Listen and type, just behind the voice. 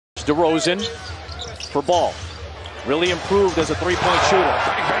DeRozan for Ball. Really improved as a three-point shooter.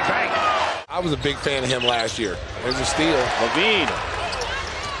 Bang, bang, bang. I was a big fan of him last year. There's a steal. LaVine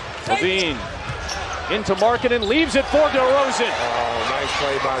into Markkanen, leaves it for DeRozan. Oh, nice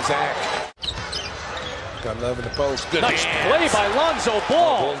play by Zach. Got love in the post. Good nice hands. play by Lonzo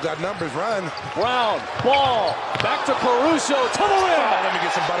Ball. Bulls got numbers, run. Brown, Ball, back to Caruso, to the rim. Oh, let me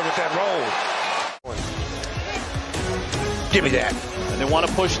get some butter with that roll. Give me that. And they want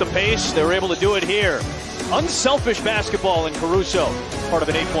to push the pace. They're able to do it here. Unselfish basketball in Caruso, part of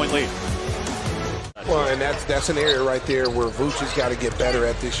an 8-point lead. Well, and that's an area right there where Vooch has got to get better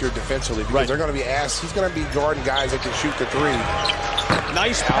at this year defensively because they're going to be asked. He's going to be guarding guys that can shoot the three.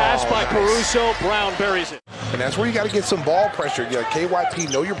 Nice pass by Caruso. Brown buries it. And that's where you got to get some ball pressure. You know,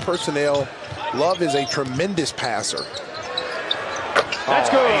 KYP, know your personnel. Love is a tremendous passer. That's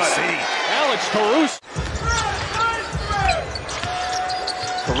good. Alex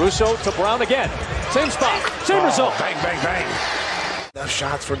Caruso to Brown again. Same spot, same result. Bang, bang, bang. Enough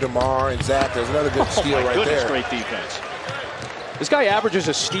shots for DeMar and Zach. There's another good steal right there. Great defense. This guy averages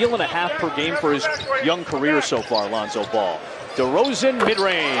a steal and a half per game for his young career so far, Lonzo Ball. DeRozan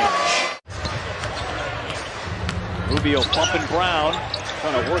mid-range. Rubio pumping Brown,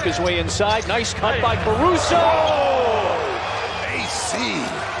 trying to work his way inside. Nice cut by Caruso. AC.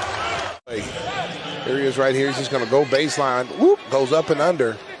 Here he is right here. He's just going to go baseline. Whoop, goes up and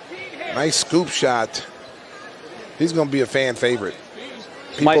under. Nice scoop shot. He's going to be a fan favorite.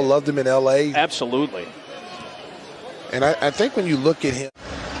 People loved him in L.A. Absolutely. And I think when you look at him.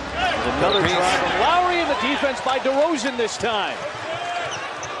 Another drive from Lowry and the defense by DeRozan this time.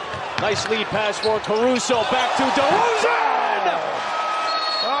 Nice lead pass for Caruso. Back to DeRozan!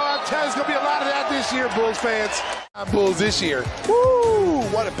 Oh, I'm telling you, it's going to be a lot of that this year, Bulls fans. Bulls this year. Woo!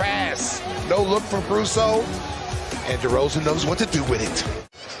 What a pass. No look from Caruso. And DeRozan knows what to do with it.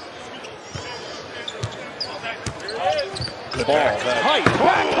 Good ball. Height.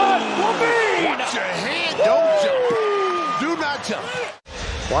 Back cut. LaVine. Watch your hand. Don't jump. Do not jump.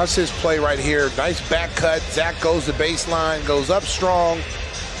 Watch this play right here. Nice back cut. Zach goes to baseline. Goes up strong.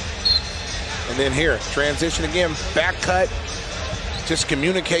 And then here, transition again. Back cut. Just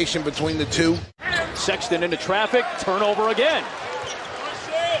communication between the two. Sexton into traffic. Turnover again.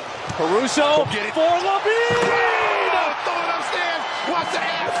 Caruso for LaVine. Throw it upstairs. Watch the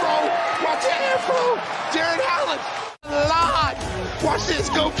afro. Watch the afro. Jared Allen. Watch this,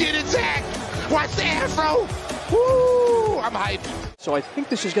 go get it, Zach. Watch the afro. Woo! I'm hyped. So I think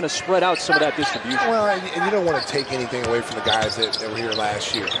this is going to spread out some of that distribution. Well, and you don't want to take anything away from the guys that were here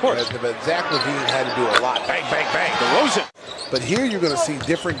last year. Of course. But Zach LaVine had to do a lot. Bang, bang, bang. DeRozan. But here you're going to see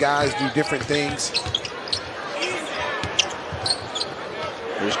different guys do different things.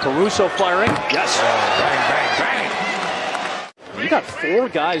 There's Caruso firing. Yes. Bang, bang, bang. You got 4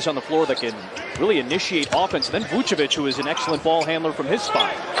 guys on the floor that can really initiate offense. And then Vucevic, who is an excellent ball handler from his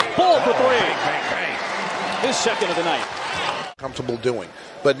spot. Ball for 3. Bang, bang, bang. His second of the night. Comfortable doing.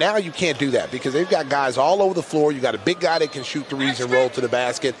 But now you can't do that because they've got guys all over the floor. You got a big guy that can shoot threes and roll to the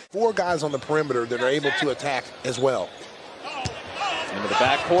basket. 4 guys on the perimeter that are able to attack as well. Into the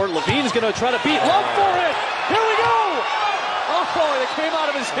backcourt. LaVine's going to try to beat Love for it. Here we go. Oh, it came out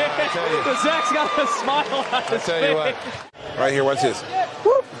of his hand. Zach's got a smile on his face. Right here, watch this.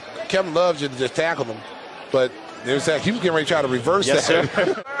 Whoop. Kevin Love just tackled him. But there's that. He was getting ready to try to reverse that. Sir.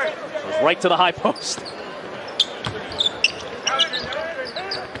 Right to the high post.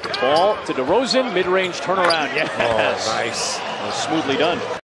 Ball to DeRozan, mid-range turnaround. Yes. Oh, nice. Smoothly done.